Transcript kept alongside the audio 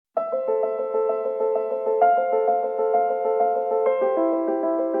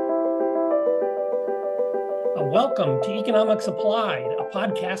Welcome to Economics Applied, a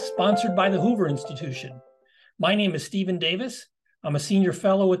podcast sponsored by the Hoover Institution. My name is Stephen Davis. I'm a senior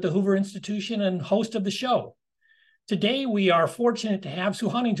fellow at the Hoover Institution and host of the show. Today, we are fortunate to have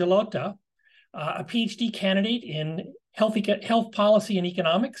Suhani Jalota, a PhD candidate in health policy and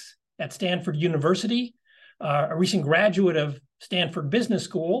economics at Stanford University, a recent graduate of Stanford Business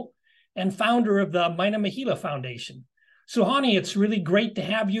School, and founder of the Myna Mahila Foundation. Suhani, it's really great to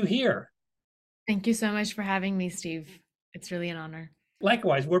have you here. Thank you so much for having me, Steve. It's really an honor.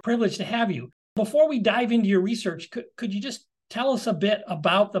 Likewise, we're privileged to have you. Before we dive into your research, could you just tell us a bit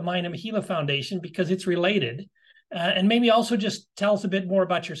about the Myna Mahila Foundation, because it's related, and maybe also just tell us a bit more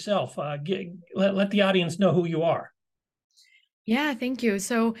about yourself. Let the audience know who you are. Yeah, thank you.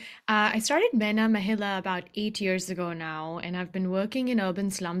 So I started Myna Mahila about 8 years ago now, and I've been working in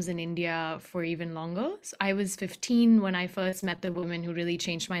urban slums in India for even longer. So I was 15 when I first met the women who really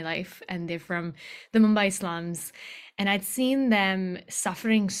changed my life, and they're from the Mumbai slums. And I'd seen them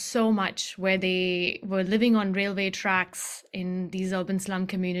suffering so much, where they were living on railway tracks in these urban slum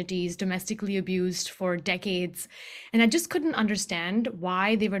communities, domestically abused for decades. And I just couldn't understand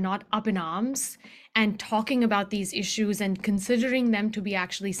why they were not up in arms and talking about these issues and considering them to be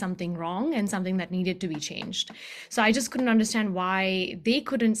actually something wrong and something that needed to be changed. So I just couldn't understand why they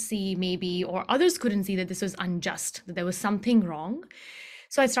couldn't see, maybe, or others couldn't see, that this was unjust, that there was something wrong.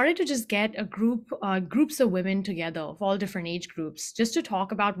 So I started to just get groups of women together of all different age groups, just to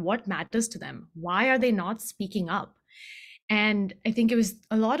talk about what matters to them. Why are they not speaking up? And I think it was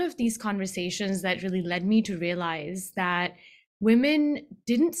a lot of these conversations that really led me to realize that women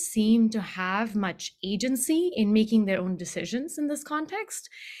didn't seem to have much agency in making their own decisions in this context.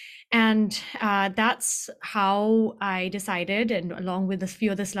 And that's how I decided, and along with a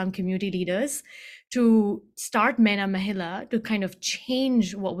few other slum community leaders, to start Myna Mahila, to kind of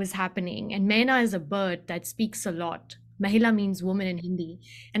change what was happening. And Myna is a bird that speaks a lot. Mahila means woman in Hindi.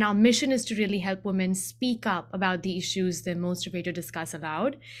 And our mission is to really help women speak up about the issues they're most afraid to discuss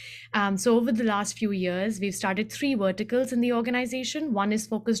aloud. So over the last few years, we've started 3 verticals in the organization. One is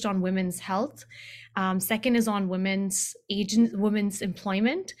focused on women's health. Second is on women's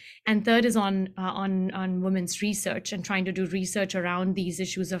employment, and third is on women's research, and trying to do research around these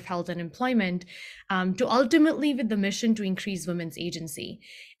issues of health and employment, to ultimately with the mission to increase women's agency.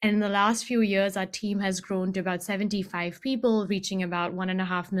 And in the last few years, our team has grown to about 75 people, reaching about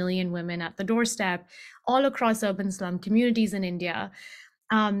 1.5 million women at the doorstep, all across urban slum communities in India.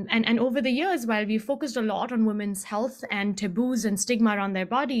 And over the years, while we focused a lot on women's health and taboos and stigma around their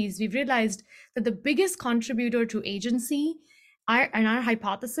bodies, we've realized that the biggest contributor to agency, and our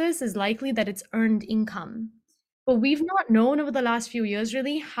hypothesis is likely that it's earned income. But we've not known over the last few years,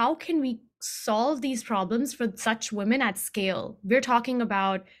 really, how can we solve these problems for such women at scale? We're talking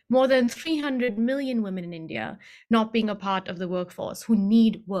about more than 300 million women in India not being a part of the workforce who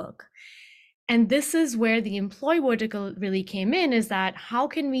need work. And this is where the employ vertical really came in, is that how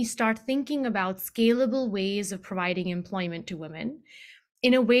can we start thinking about scalable ways of providing employment to women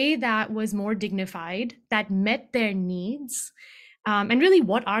in a way that was more dignified, that met their needs, and really,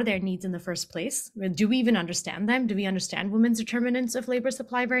 what are their needs in the first place? Do we even understand them? Do we understand women's determinants of labor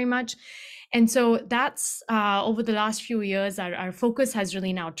supply very much? And so that's over the last few years, our focus has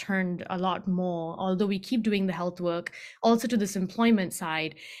really now turned a lot more, although we keep doing the health work, also to this employment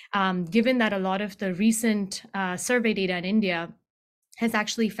side, given that a lot of the recent survey data in India has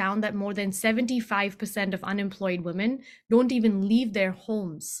actually found that more than 75% of unemployed women don't even leave their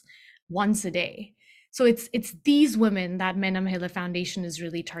homes once a day. So it's these women that Myna Mahila Foundation is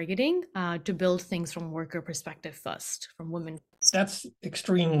really targeting to build things from worker perspective first, from women. That's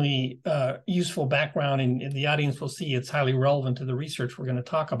extremely useful background, and the audience will see it's highly relevant to the research we're going to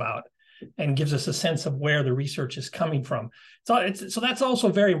talk about, and gives us a sense of where the research is coming from. So that's also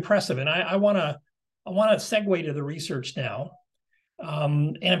very impressive, and I want to segue to the research now,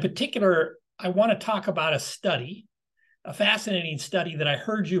 and in particular, I want to talk about a study, a fascinating study that I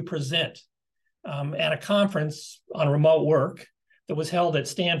heard you present at a conference on remote work that was held at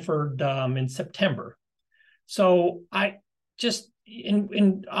Stanford in September. So I just,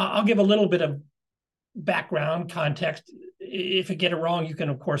 I'll give a little bit of background context. If I get it wrong, you can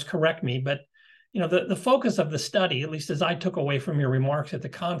of course correct me. But the focus of the study, at least as I took away from your remarks at the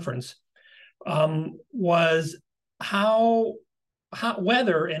conference, was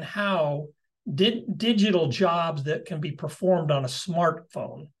whether and how digital jobs that can be performed on a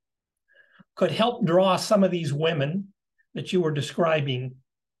smartphone could help draw some of these women that you were describing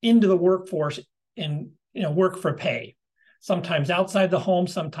into the workforce and work for pay, sometimes outside the home,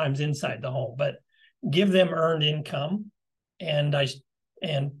 sometimes inside the home, but give them earned income and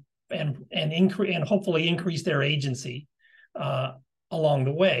and hopefully increase their agency along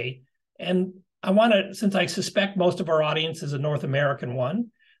the way. And I want to, since I suspect most of our audience is a North American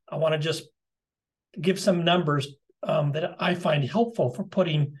one, I want to just give some numbers that I find helpful for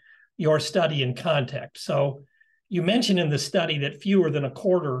putting your study in context. So you mentioned in the study that fewer than a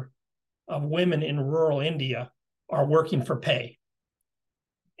quarter of women in rural India are working for pay.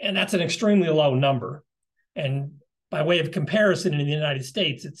 And that's an extremely low number. And by way of comparison, in the United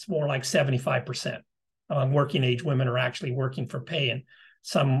States, it's more like 75% working age women are actually working for pay in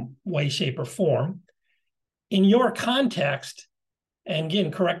some way, shape, or form. In your context, and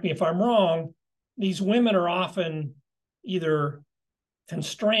again, correct me if I'm wrong, these women are often either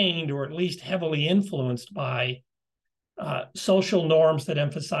constrained or at least heavily influenced by social norms that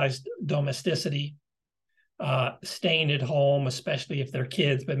emphasize domesticity, staying at home, especially if they're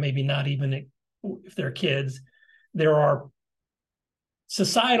kids, but maybe not even if they're kids. There are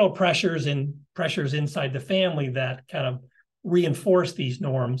societal pressures and pressures inside the family that kind of reinforce these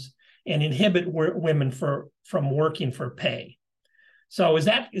norms and inhibit women from working for pay. So is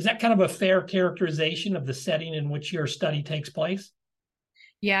that kind of a fair characterization of the setting in which your study takes place?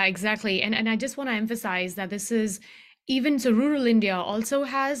 Yeah, exactly. And I just want to emphasize that this is even so rural India also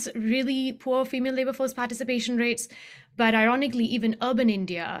has really poor female labor force participation rates. But ironically, even urban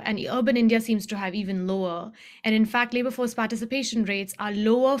India seems to have even lower. And in fact, labor force participation rates are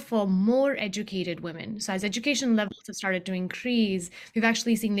lower for more educated women. So as education levels have started to increase, we've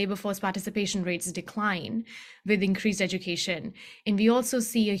actually seen labor force participation rates decline with increased education. And we also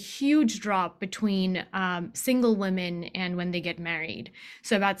see a huge drop between single women and when they get married.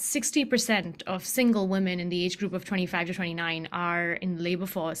 So about 60% of single women in the age group of 25 to 29 are in the labor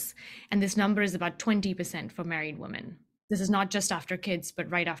force. And this number is about 20% for married women. This is not just after kids, but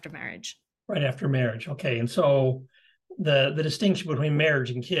right after marriage. Right after marriage. Okay. And so the distinction between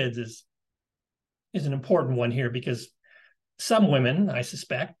marriage and kids is an important one here, because some women, I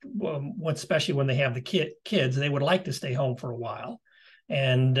suspect, especially when they have the kids, they would like to stay home for a while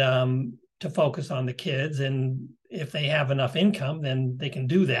and to focus on the kids. And if they have enough income, then they can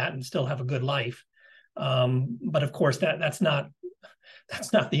do that and still have a good life. But of course, that's not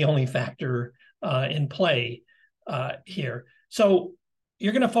the only factor in play here. So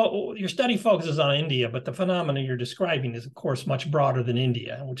your study focuses on India, but the phenomenon you're describing is, of course, much broader than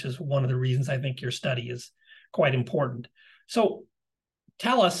India, which is one of the reasons I think your study is quite important. So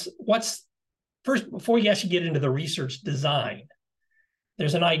tell us first, before you actually get into the research design,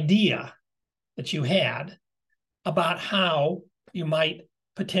 there's an idea that you had about how you might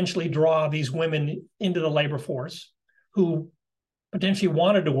potentially draw these women into the labor force who potentially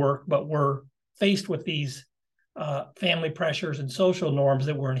wanted to work, but were faced with these family pressures and social norms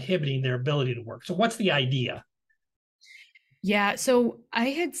that were inhibiting their ability to work. So what's the idea? Yeah, so I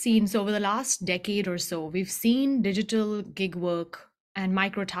had seen, so over the last decade or so, we've seen digital gig work and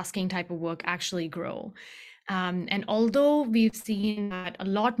microtasking type of work actually grow. And although we've seen that a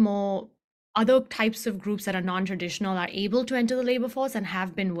lot more other types of groups that are non-traditional are able to enter the labor force and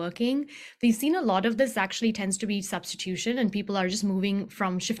have been working, we've seen a lot of this actually tends to be substitution, and people are just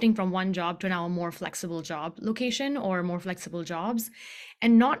shifting from one job to now a more flexible job location or more flexible jobs,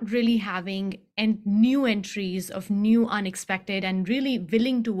 and not really having new entries of new unexpected and really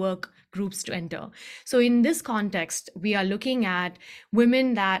willing to work groups to enter. So in this context, we are looking at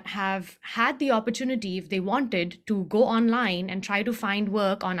women that have had the opportunity, if they wanted, to go online and try to find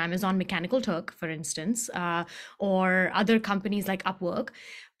work on Amazon Mechanical Turk, for instance, or other companies like Upwork.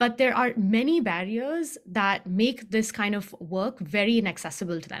 But there are many barriers that make this kind of work very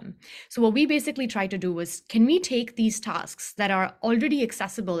inaccessible to them. So what we basically try to do was, can we take these tasks that are already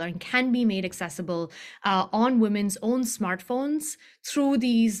accessible and can be made accessible on women's own smartphones through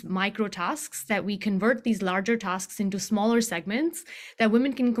these micro tasks, that we convert these larger tasks into smaller segments that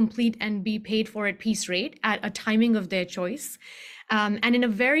women can complete and be paid for at piece rate at a timing of their choice. And in a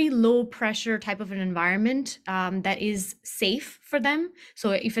very low pressure type of an environment that is safe for them.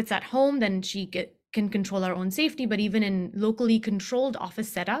 So if it's at home, then can control her own safety, but even in locally controlled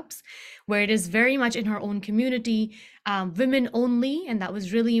office setups, where it is very much in her own community, women only, and that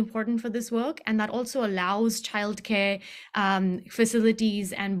was really important for this work. And that also allows childcare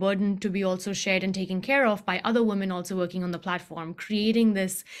facilities and burden to be also shared and taken care of by other women also working on the platform, creating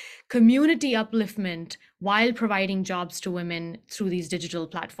this community upliftment while providing jobs to women through these digital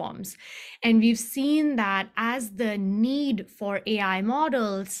platforms. And we've seen that as the need for AI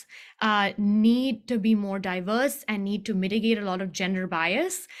models need to be more diverse and need to mitigate a lot of gender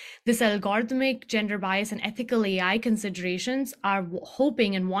bias, this algorithmic gender bias and ethical AI considerations are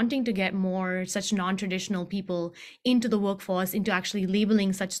hoping and wanting to get more such non-traditional people into the workforce, into actually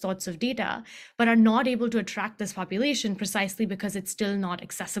labeling such sorts of data, but are not able to attract this population precisely because it's still not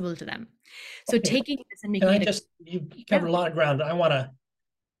accessible to them. So Okay. taking this and Can making I it just, you covered a lot of ground. I want to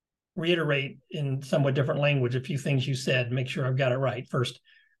reiterate in somewhat different language a few things you said, make sure I've got it right. First,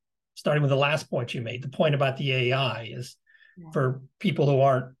 starting with the last point you made, the point about the AI is for people who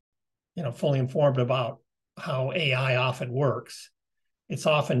aren't, fully informed about how AI often works. It's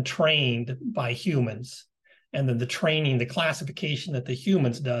often trained by humans, and then the training, the classification that the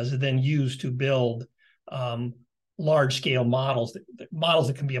humans does is then used to build large-scale models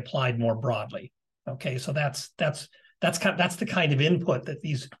that can be applied more broadly. Okay, so that's the kind of input that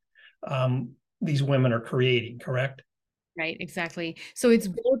these women are creating, correct? Right, exactly. So it's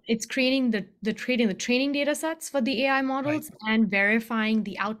both, it's creating the training data sets for the AI models and verifying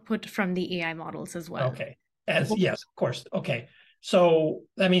the output from the AI models as well. Okay. Yes, of course. Okay. So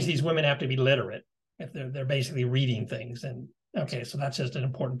that means these women have to be literate if they're basically reading things. And okay, so that's just an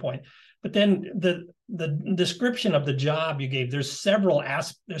important point. But then the description of the job you gave,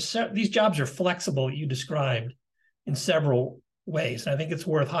 these jobs are flexible, you described in several ways. And I think it's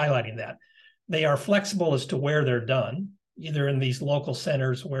worth highlighting that. They are flexible as to where they're done, either in these local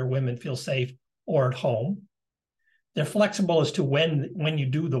centers where women feel safe or at home. They're flexible as to when you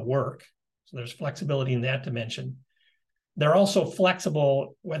do the work. So there's flexibility in that dimension. They're also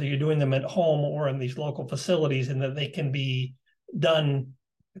flexible whether you're doing them at home or in these local facilities, and that they can be done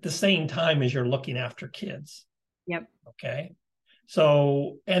at the same time as you're looking after kids. Yep. Okay.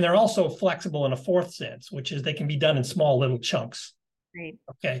 So, and they're also flexible in a fourth sense, which is they can be done in small little chunks. Right.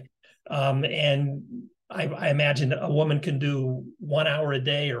 Okay. And I imagine a woman can do 1 hour a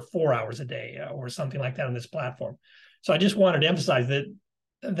day or 4 hours a day or something like that on this platform. So I just wanted to emphasize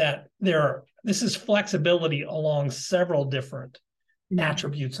that this is flexibility along several different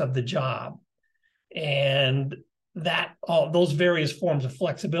attributes of the job, and that all those various forms of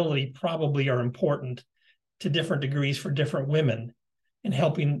flexibility probably are important to different degrees for different women in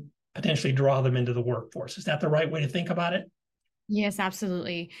helping potentially draw them into the workforce. Is that the right way to think about it? Yes,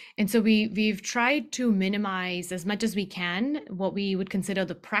 absolutely. And so we've tried to minimize as much as we can what we would consider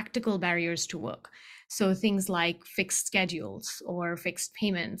the practical barriers to work. So things like fixed schedules or fixed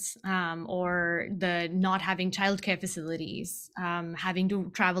payments, or the not having childcare facilities, having to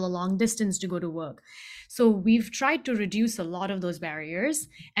travel a long distance to go to work. So we've tried to reduce a lot of those barriers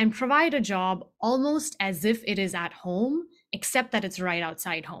and provide a job almost as if it is at home, except that it's right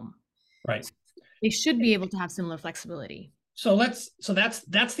outside home. Right. They should be able to have similar flexibility. So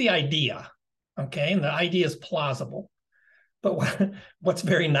that's the idea, okay? And the idea is plausible. But what's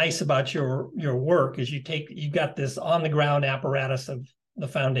very nice about your work is you got this on the ground apparatus of the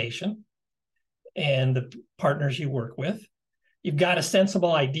foundation and the partners you work with. You've got a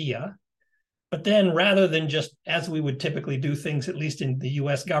sensible idea, but then rather than just as we would typically do things, at least in the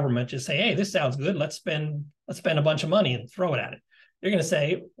U.S. government, just say, "Hey, this sounds good. Let's spend a bunch of money and throw it at it." You're going to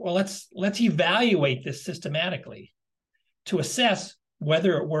say, "Well, let's evaluate this systematically to assess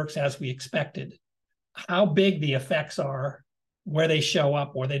whether it works as we expected, how big the effects are, where they show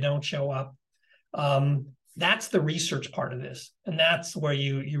up, where they don't show up." That's the research part of this. And that's where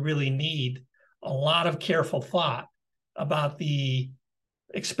you really need a lot of careful thought about the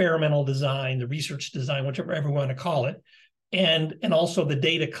experimental design, the research design, whichever you want to call it, and also the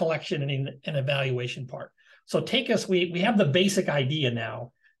data collection and evaluation part. So we have the basic idea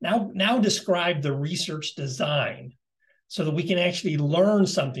now. Now describe the research design so that we can actually learn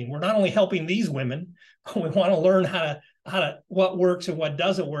something. We're not only helping these women, we want to learn what works and what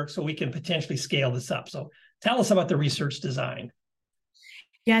doesn't work so we can potentially scale this up. So tell us about the research design.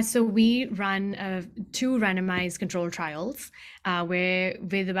 Yeah, so we run 2 randomized control trials where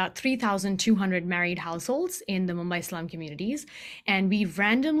with about 3,200 married households in the Mumbai slum communities. And we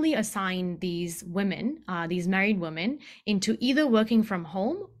randomly assign these women, these married women, into either working from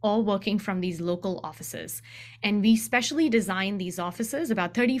home or working from these local offices. And we specially designed these offices,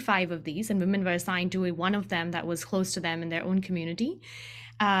 about 35 of these, and women were assigned to one of them that was close to them in their own community.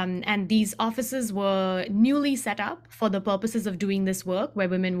 And these offices were newly set up for the purposes of doing this work where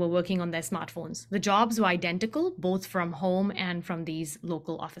women were working on their smartphones. The jobs were identical, both from home and from these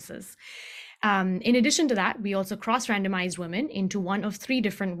local offices. In addition to that, we also cross-randomized women into one of 3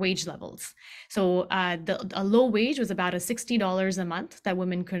 different wage levels. So a low wage was about $60 a month that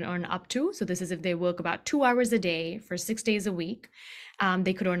women could earn up to. So this is if they work about 2 hours a day for 6 days a week.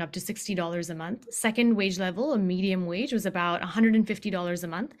 They could earn up to $60 a month. Second wage level, a medium wage, was about $150 a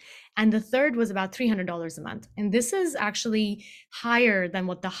month. And the third was about $300 a month. And this is actually higher than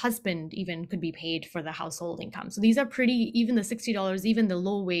what the husband even could be paid for the household income. So these are pretty, even the $60, even the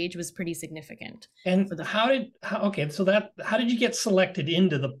low wage was pretty significant. And for the how did you get selected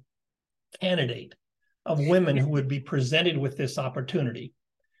into the candidate of women who would be presented with this opportunity?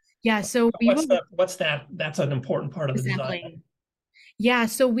 Yeah, so we were that's an important part of the design. exactly. Yeah,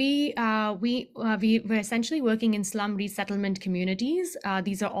 so we were essentially working in slum resettlement communities.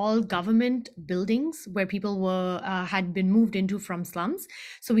 These are all government buildings where people were had been moved into from slums.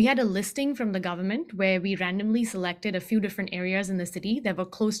 So we had a listing from the government where we randomly selected a few different areas in the city that were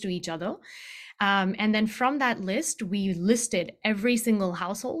close to each other. And then from that list, we listed every single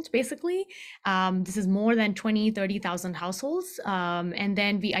household, basically. This is more than 30,000 households. And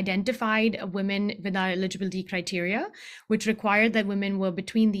then we identified women with our eligibility criteria, which required that women were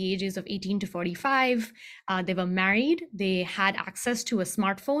between the ages of 18 to 45. They were married. They had access to a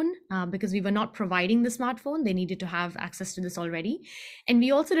smartphone because we were not providing the smartphone. They needed to have access to this already. And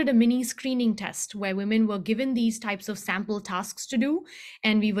we also did a mini screening test where women were given these types of sample tasks to do.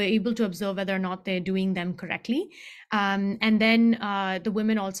 And we were able to observe whether or not they're doing them correctly. And then the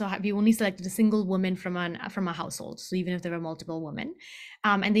women also we only selected a single woman from a household. So even if there were multiple women,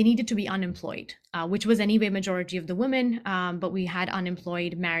 and they needed to be unemployed, which was anyway majority of the women, but we had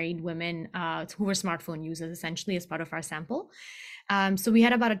unemployed married women who were smartphone users essentially as part of our sample. So we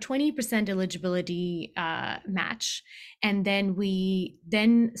had about a 20% eligibility match. And then we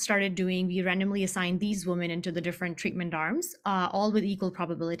we randomly assigned these women into the different treatment arms, all with equal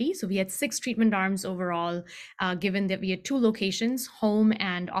probability. So we had 6 treatment arms overall, given that we had 2 locations, home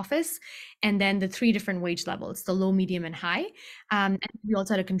and office, and then the 3 different wage levels, the low, medium, and high. And we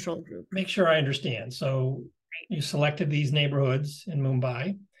also had a control group. Make sure I understand. So you selected these neighborhoods in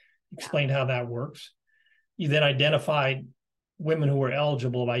Mumbai, explained how that works. You then identified women who were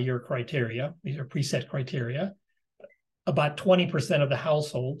eligible by your criteria. These are preset criteria. About 20% of the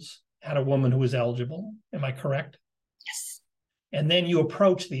households had a woman who was eligible. Am I correct? Yes. And then you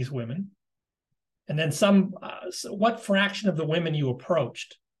approach these women. And then what fraction of the women you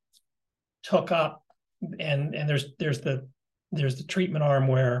approached took up, and there's the treatment arm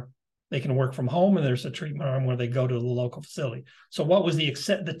where they can work from home, and there's a treatment arm where they go to the local facility. So what was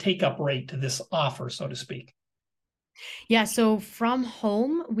the take-up rate to this offer, so to speak? Yeah, so from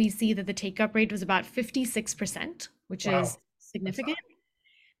home, we see that the take-up rate was about 56%, which is significant.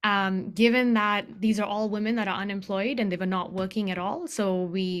 Given that these are all women that are unemployed and they were not working at all. So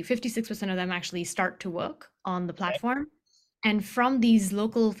 56% of them actually start to work on the platform. And from these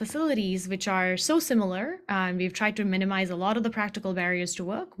local facilities, which are so similar, we've tried to minimize a lot of the practical barriers to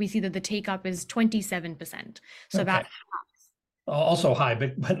work. We see that the take-up is 27%. So about half. Also high,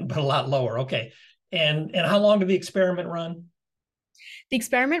 but a lot lower. Okay. And how long did the experiment run? The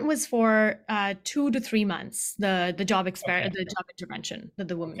experiment was for 2 to 3 months. The job intervention that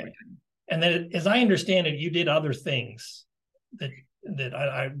the women were doing. And then, as I understand it, you did other things that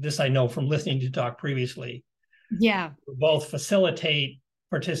I know from listening to talk previously. Yeah. Both facilitate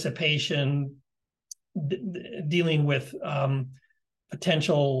participation, dealing with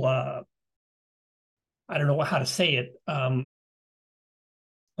potential. I don't know how to say it.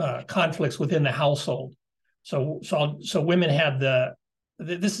 Conflicts within the household. So women had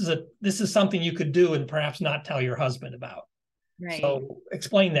this is something you could do and perhaps not tell your husband about. Right. So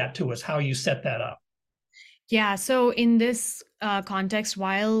explain that to us, how you set that up. Yeah. So in this context,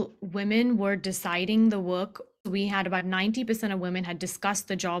 while women were deciding the work, we had about 90% of women had discussed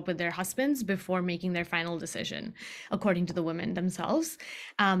the job with their husbands before making their final decision, according to the women themselves.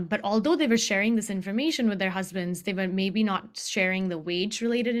 But although they were sharing this information with their husbands, they were maybe not sharing the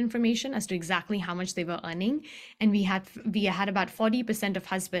wage-related information as to exactly how much they were earning. And we had about 40% of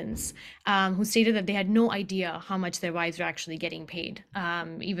husbands who stated that they had no idea how much their wives were actually getting paid,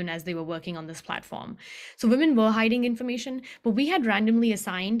 even as they were working on this platform. So women were hiding information, but we had randomly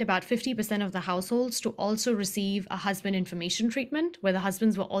assigned about 50% of the households to also receive a husband information treatment, where the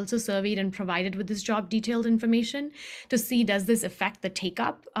husbands were also surveyed and provided with this job detailed information to see, does this affect the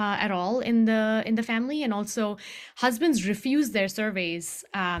take-up at all in the family? And also husbands refused their surveys,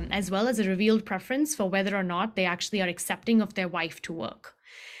 as well as a revealed preference for whether or not they actually are accepting of their wife to work.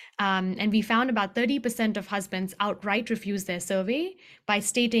 And we found about 30% of husbands outright refused their survey by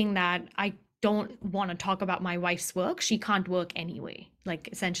stating that I don't want to talk about my wife's work. She can't work anyway, like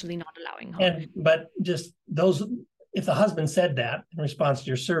essentially not allowing her. But just those, if the husband said that in response to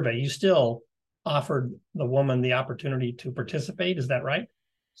your survey, you still offered the woman the opportunity to participate. Is that right?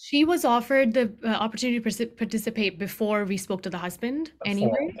 She was offered the opportunity to participate before we spoke to the husband Before,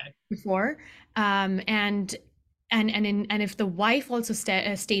 anyway, okay. before. And if the wife also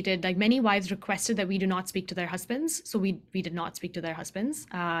stated, like many wives requested that we do not speak to their husbands, so we did not speak to their husbands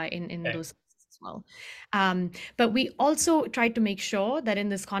in Okay. those cases as well. But we also tried to make sure that in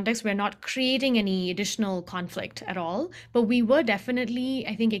this context, we're not creating any additional conflict at all. But we were definitely,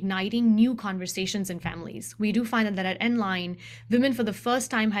 I think, igniting new conversations in families. We do find that at Nline, women for the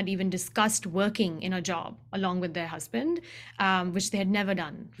first time had even discussed working in a job along with their husband, which they had never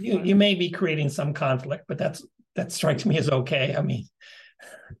done before. You may be creating some conflict, but that strikes me as okay. I mean,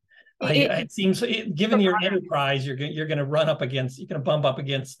 it seems, given your enterprise, you're going to bump up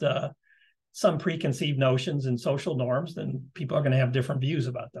against some preconceived notions and social norms, then people are going to have different views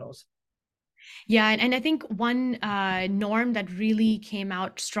about those. Yeah, and I think one norm that really came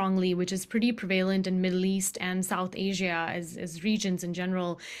out strongly, which is pretty prevalent in Middle East and South Asia as regions in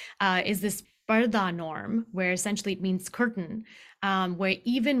general, is this parda norm, where essentially it means curtain, where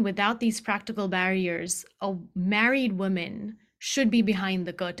even without these practical barriers, a married woman should be behind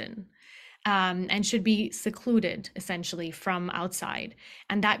the curtain. And should be secluded essentially from outside.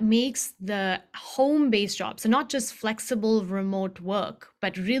 And that makes the home-based jobs, so not just flexible remote work,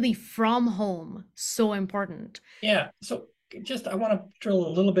 but really from home, so important. Yeah. So I want to drill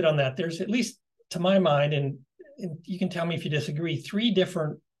a little bit on that. There's, at least to my mind, and you can tell me if you disagree, three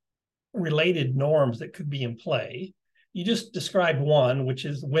different related norms that could be in play. You just described one, which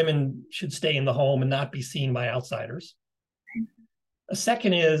is women should stay in the home and not be seen by outsiders. A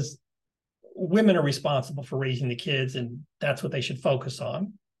second is women are responsible for raising the kids, and that's what they should focus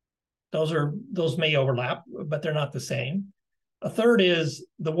on. Those may overlap, but they're not the same. A third is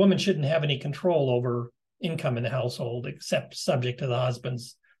the woman shouldn't have any control over income in the household except subject to the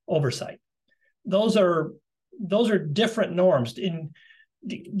husband's oversight. Those are different norms. Do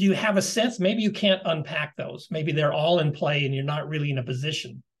you have a sense? Maybe you can't unpack those. Maybe they're all in play and you're not really in a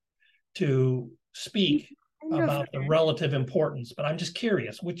position to speak about the relative importance. But I'm just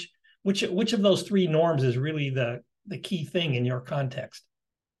curious, which of those three norms is really the key thing in your context?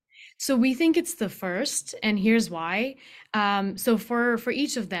 So we think it's the first, and here's why. So for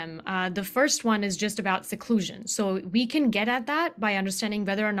each of them, the first one is just about seclusion. So we can get at that by understanding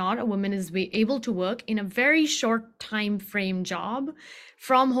whether or not a woman is able to work in a very short time frame job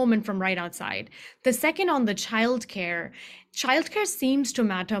from home and from right outside. The second, on the childcare seems to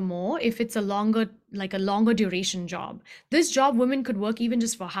matter more if it's a longer duration job. This job, women could work even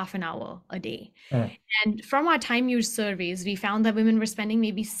just for half an hour a day. And from our time use surveys, we found that women were spending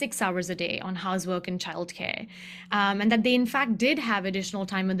maybe 6 hours a day on housework and childcare, and that they in fact did have additional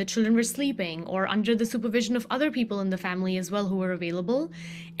time when the children were sleeping or under the supervision of other people in the family as well who were available.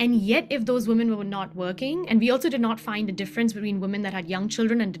 And yet, if those women were not working, and we also did not find a difference between women that had young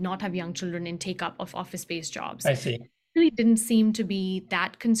children and did not have young children in take up of office-based jobs. I see. Really didn't seem to be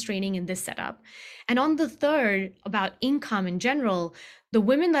that constraining in this setup. And on the third, about income in general, the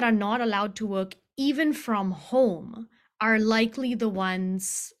women that are not allowed to work even from home are likely the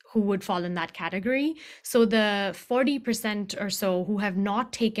ones who would fall in that category. So the 40% or so who have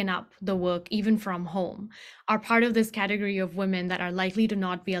not taken up the work even from home are part of this category of women that are likely to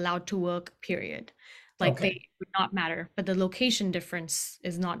not be allowed to work, period. Like they would not matter, but the location difference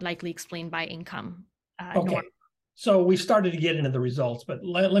is not likely explained by income. Okay. So we started to get into the results, but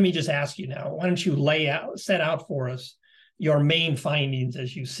let me just ask you now, why don't you set out for us your main findings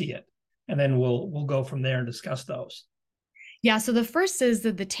as you see it, and then we'll go from there and discuss those. Yeah, so the first is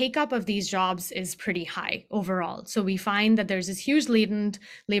that the take up of these jobs is pretty high overall. So we find that there's this huge latent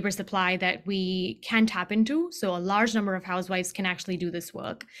labor supply that we can tap into. So a large number of housewives can actually do this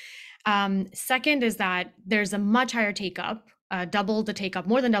work. Second is that there's a much higher take up,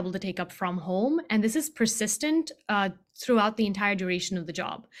 more than double the take up from home. And this is persistent throughout the entire duration of the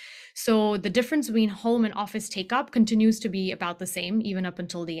job. So the difference between home and office take up continues to be about the same, even up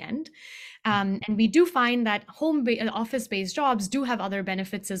until the end. And we do find that office-based jobs do have other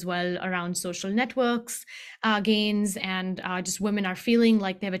benefits as well around social networks, gains, and just women are feeling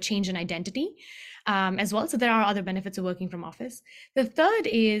like they have a change in identity as well. So there are other benefits of working from office. The third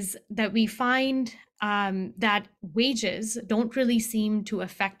is that we find that wages don't really seem to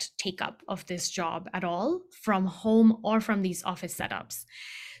affect take-up of this job at all from home or from these office setups.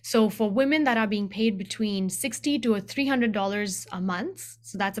 So for women that are being paid between $60 to $300 a month,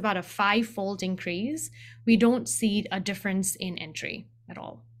 so that's about a 5-fold increase, we don't see a difference in entry at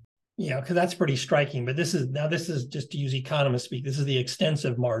all. Yeah, because that's pretty striking. But this is just, to use economist speak, this is the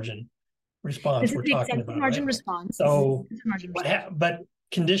extensive margin response we're talking about. Margin response. So, but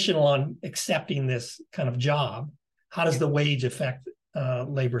conditional on accepting this kind of job, how does the wage affect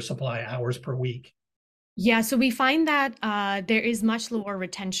labor supply hours per week? Yeah, so we find that there is much lower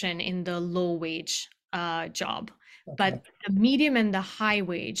retention in the low wage job, Okay. but the medium and the high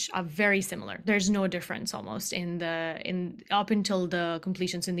wage are very similar. There's no difference almost in up until the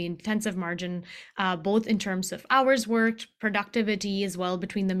completions in the intensive margin, both in terms of hours worked, productivity as well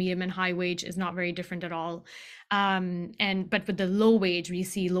between the medium and high wage is not very different at all. But with the low wage, we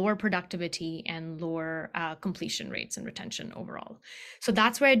see lower productivity and lower completion rates and retention overall. So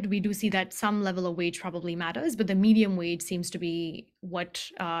that's where we do see that some level of wage probably matters, but the medium wage seems to be what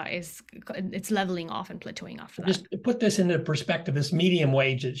it's leveling off and plateauing after that. Just to put this into perspective, this medium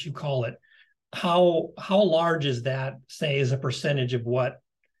wage, as you call it, how large is that, say, as a percentage of what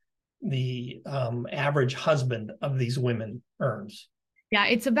the average husband of these women earns? Yeah,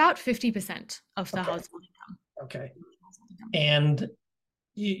 it's about 50% of the Okay. household income. Okay. And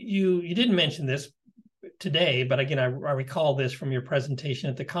you didn't mention this today, but again, I recall this from your presentation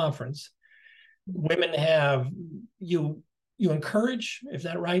at the conference. Women have, you encourage, is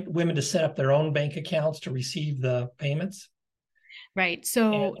that right, women to set up their own bank accounts to receive the payments? Right.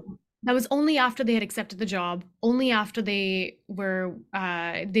 So that was only after they had accepted the job, only after they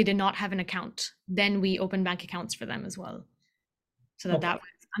did not have an account. Then we opened bank accounts for them as well. So that was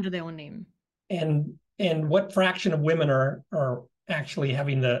under their own name. And what fraction of women are actually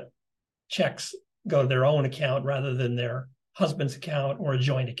having the checks go to their own account rather than their husband's account or a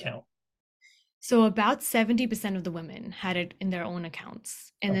joint account? So about 70% of the women had it in their own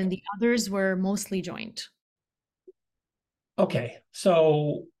accounts, and then the others were mostly joint. Okay,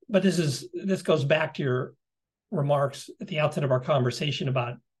 so, but this goes back to your remarks at the outset of our conversation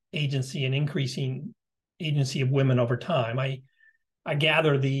about agency and increasing agency of women over time. I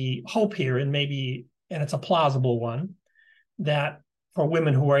gather the hope here, and it's a plausible one, that for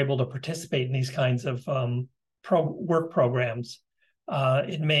women who are able to participate in these kinds of work programs,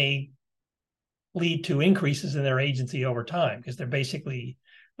 it may lead to increases in their agency over time because they're basically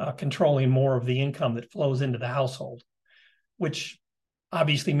controlling more of the income that flows into the household, which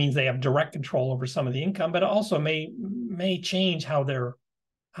obviously means they have direct control over some of the income, but it also may change how their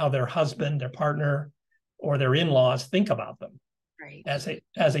husband, their partner, or their in-laws think about them. Right.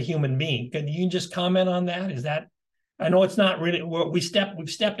 As a human being. Can you just comment on that? Is that, I know it's not really, we've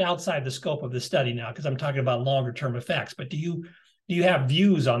stepped outside the scope of the study now because I'm talking about longer term effects, but do you have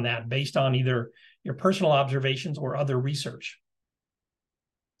views on that based on either your personal observations or other research?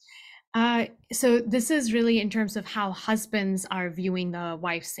 So this is really in terms of how husbands are viewing the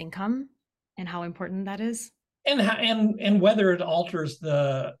wife's income and how important that is. And whether it alters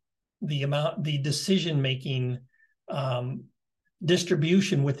the decision-making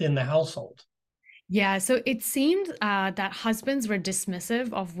distribution within the household. Yeah, so it seemed that husbands were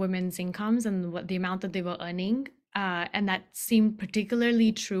dismissive of women's incomes and the amount that they were earning. And that seemed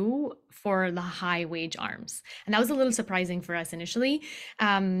particularly true for the high wage arms. And that was a little surprising for us initially,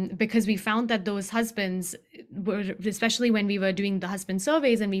 because we found that those husbands were, especially when we were doing the husband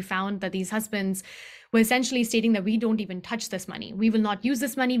surveys, and we found that these husbands were essentially stating that we don't even touch this money. We will not use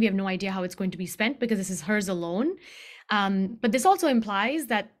this money. We have no idea how it's going to be spent because this is hers alone. But this also implies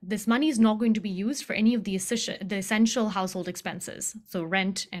that this money is not going to be used for any of the essential household expenses. So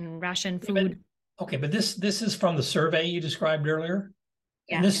rent and ration, food. Okay, but this is from the survey you described earlier.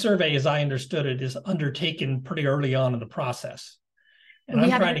 Yeah. And this survey, as I understood it, is undertaken pretty early on in the process. And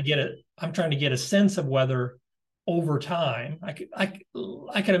I'm trying to get a sense of whether over time,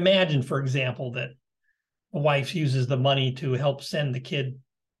 I could imagine, for example, that the wife uses the money to help send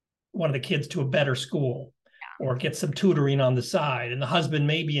one of the kids to a better school, or get some tutoring on the side. And the husband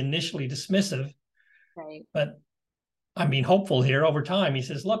may be initially dismissive, right? But I mean, hopeful here over time. He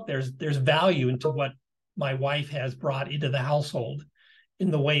says, look, there's value into what my wife has brought into the household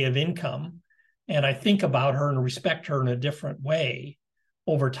in the way of income. And I think about her and respect her in a different way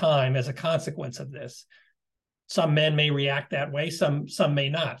over time as a consequence of this. Some men may react that way. Some may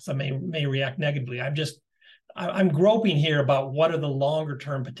not. Some may react negatively. I'm groping here about what are the longer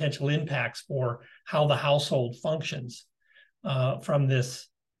term potential impacts for how the household functions from this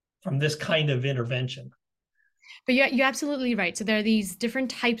kind of intervention. But you're absolutely right. So there are these different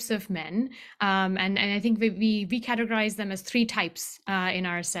types of men, and I think we categorize them as three types in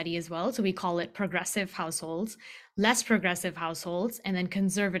our study as well. So we call it progressive households, less progressive households, and then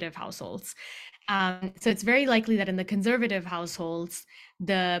conservative households. So it's very likely that in the conservative households,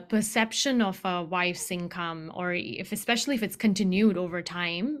 the perception of a wife's income, or especially if it's continued over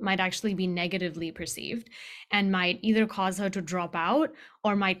time, might actually be negatively perceived and might either cause her to drop out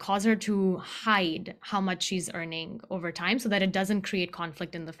or might cause her to hide how much she's earning over time so that it doesn't create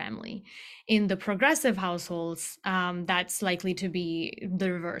conflict in the family. In the progressive households, that's likely to be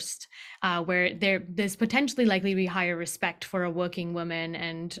the reversed, where there's potentially likely to be higher respect for a working woman,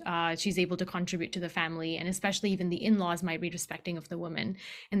 and she's able to contribute to the family, and especially even the in-laws might be respecting of the woman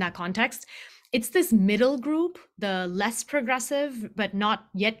in that context. It's this middle group, the less progressive but not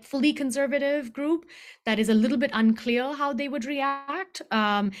yet fully conservative group, that is a little bit unclear how they would react.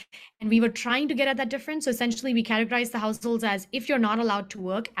 And we were trying to get at that difference. So essentially, we categorize the households as, if you're not allowed to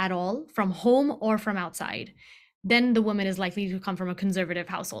work at all from home or from outside, then the woman is likely to come from a conservative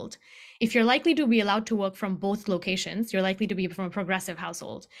household. If you're likely to be allowed to work from both locations, you're likely to be from a progressive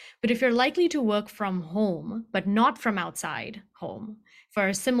household. But if you're likely to work from home, but not from outside home for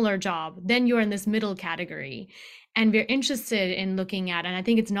a similar job, then you're in this middle category. And we're interested in looking at, and I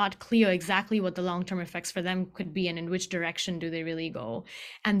think it's not clear exactly what the long-term effects for them could be and in which direction do they really go.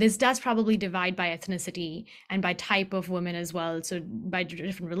 And this does probably divide by ethnicity and by type of women as well. So by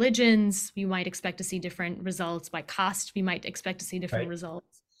different religions, we might expect to see different results. By caste, we might expect to see different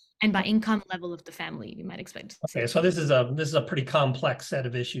results. And by income level of the family, we might expect to see. Okay, so this is a pretty complex set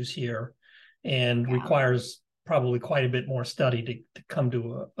of issues here, and requires probably quite a bit more study to come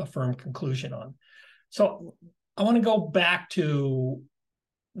to a firm conclusion on. So I want to go back to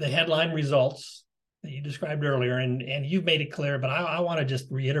the headline results that you described earlier, and you've made it clear, but I want to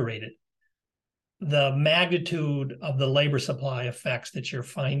just reiterate it. The magnitude of the labor supply effects that you're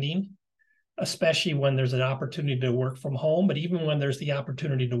finding, especially when there's an opportunity to work from home, but even when there's the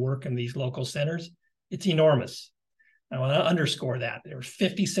opportunity to work in these local centers, it's enormous. I want to underscore that. There's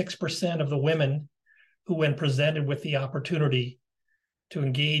 56% of the women who, when presented with the opportunity to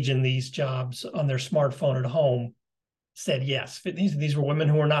engage in these jobs on their smartphone at home, said yes. These were women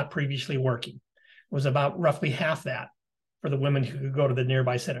who were not previously working. It was about roughly half that for the women who could go to the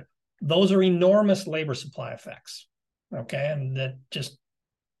nearby center. Those are enormous labor supply effects. Okay, and that just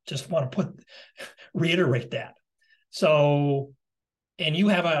want to reiterate that. So, and you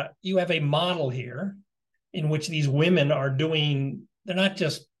have a model here in which these women are doing, they're not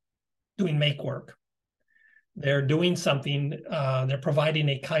just doing make work. They're doing something, they're providing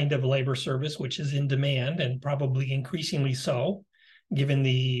a kind of labor service which is in demand, and probably increasingly so, given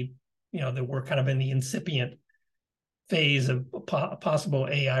that we're kind of in the incipient phase of possible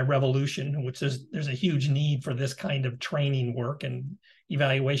AI revolution, in which there's a huge need for this kind of training work and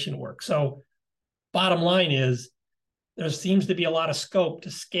evaluation work. So bottom line is, there seems to be a lot of scope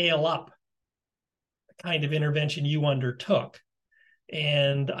to scale up the kind of intervention you undertook,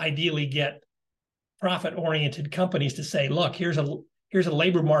 and ideally get profit-oriented companies to say, look, here's a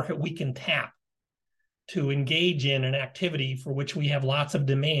labor market we can tap to engage in an activity for which we have lots of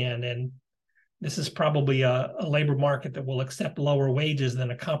demand, and this is probably a labor market that will accept lower wages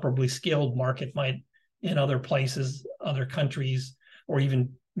than a comparably skilled market might in other places, other countries, or even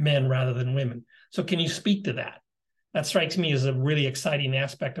men rather than women. So can you speak to that? That strikes me as a really exciting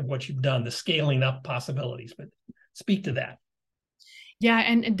aspect of what you've done, the scaling up possibilities, but speak to that. Yeah,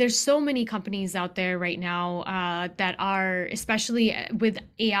 and there's so many companies out there right now that are, especially with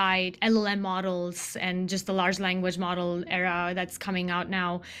AI, LLM models, and just the large language model era that's coming out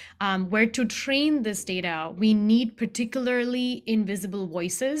now, where to train this data, we need particularly invisible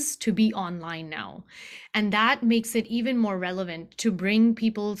voices to be online now. And that makes it even more relevant to bring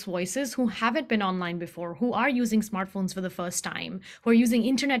people's voices who haven't been online before, who are using smartphones for the first time, who are using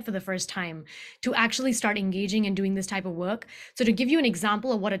internet for the first time, to actually start engaging and doing this type of work. So to give you an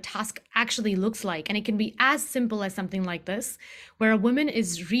example of what a task actually looks like, and it can be as simple as something like this, where a woman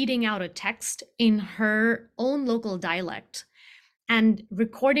is reading out a text in her own local dialect and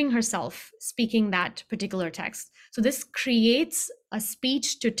recording herself speaking that particular text. So this creates a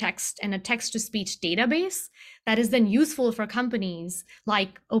speech to text and a text to speech database that is then useful for companies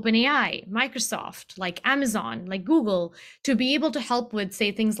like OpenAI, Microsoft, like Amazon, like Google, to be able to help with,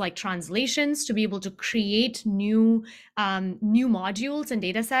 say, things like translations, to be able to create new modules and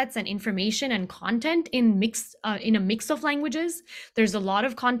data sets and information and content in a mix of languages. There's a lot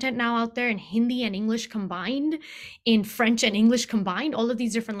of content now out there in Hindi and English combined, in French and English combined, all of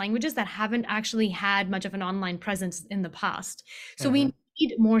these different languages that haven't actually had much of an online presence in the past. So we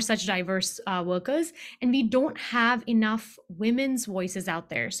need more such diverse workers, and we don't have enough women's voices out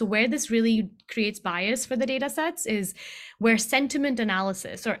there. So where this really creates bias for the data sets is where sentiment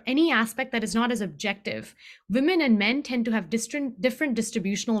analysis or any aspect that is not as objective, women and men tend to have different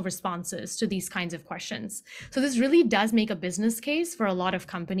distributional responses to these kinds of questions. So this really does make a business case for a lot of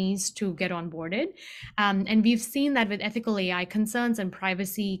companies to get onboarded. And we've seen that with ethical AI concerns and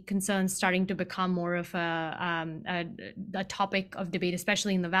privacy concerns starting to become more of a topic of debate,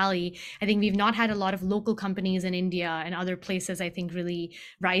 especially in the Valley. I think we've not had a lot of local companies in India and other places, I think, really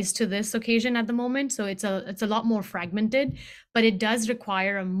rise to this occasion at the moment. So it's a lot more fragmented, but it does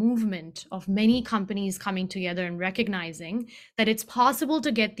require a movement of many companies coming together and recognizing that it's possible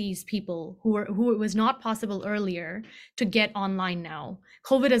to get these people who it was not possible earlier to get online now.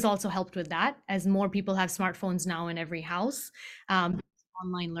 COVID has also helped with that, as more people have smartphones now in every house,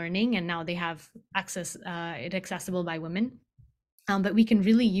 online learning, and now they have access, it accessible by women. But we can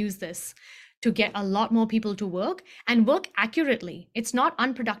really use this to get a lot more people to work and work accurately. It's not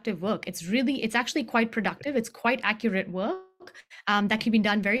unproductive work. It's actually quite productive. It's quite accurate work that can be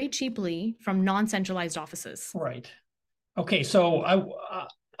done very cheaply from non-centralized offices. Right. Okay. So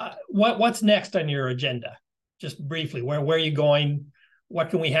what's next on your agenda? Just briefly, where are you going?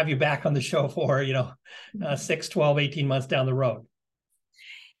 What can we have you back on the show for, 6, 12, 18 months down the road?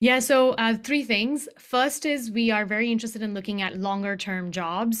 Yeah, so 3 things. First is we are very interested in looking at longer term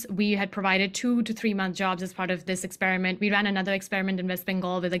jobs. We had provided 2 to 3 month jobs as part of this experiment. We ran another experiment in West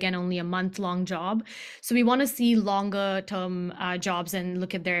Bengal with, again, only a month-long job. So we want to see longer term jobs and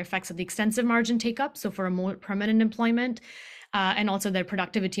look at their effects of the extensive margin take-up, so for a more permanent employment. And also their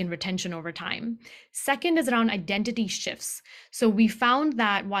productivity and retention over time. Second is around identity shifts. So we found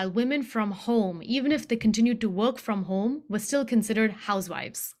that while women from home, even if they continued to work from home, were still considered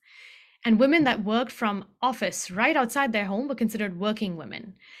housewives. And women that worked from office right outside their home were considered working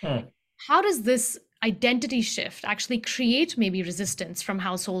women. How does this identity shift actually create maybe resistance from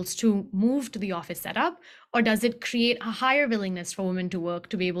households to move to the office setup? Or does it create a higher willingness for women to work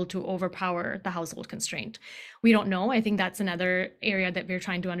to be able to overpower the household constraint? We don't know. I think that's another area that we're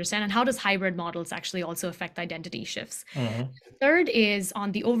trying to understand. And how does hybrid models actually also affect identity shifts? Third is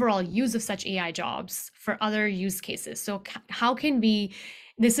on the overall use of such AI jobs for other use cases. So how can we,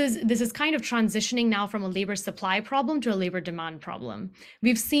 this is kind of transitioning now from a labor supply problem to a labor demand problem.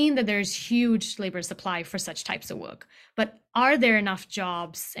 We've seen that there's huge labor supply for such types of work, but are there enough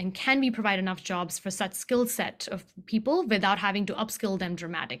jobs, and can we provide enough jobs for such skill set of people without having to upskill them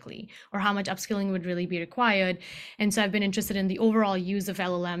dramatically, or how much upskilling would really be required? And so I've been interested in the overall use of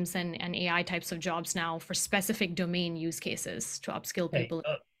LLMs and AI types of jobs now for specific domain use cases to upskill people.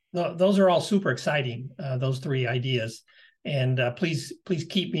 Those are all super exciting, those 3 ideas. And please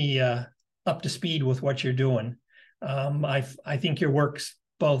keep me up to speed with what you're doing. I think your work's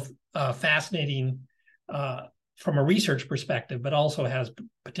both fascinating from a research perspective, but also has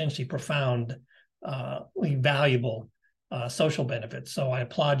potentially profoundly valuable social benefits. So I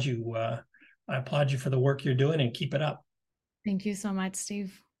applaud you. I applaud you for the work you're doing, and keep it up. Thank you so much,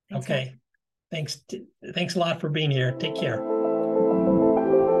 Steve. Thanks, okay. Thanks a lot for being here. Take care.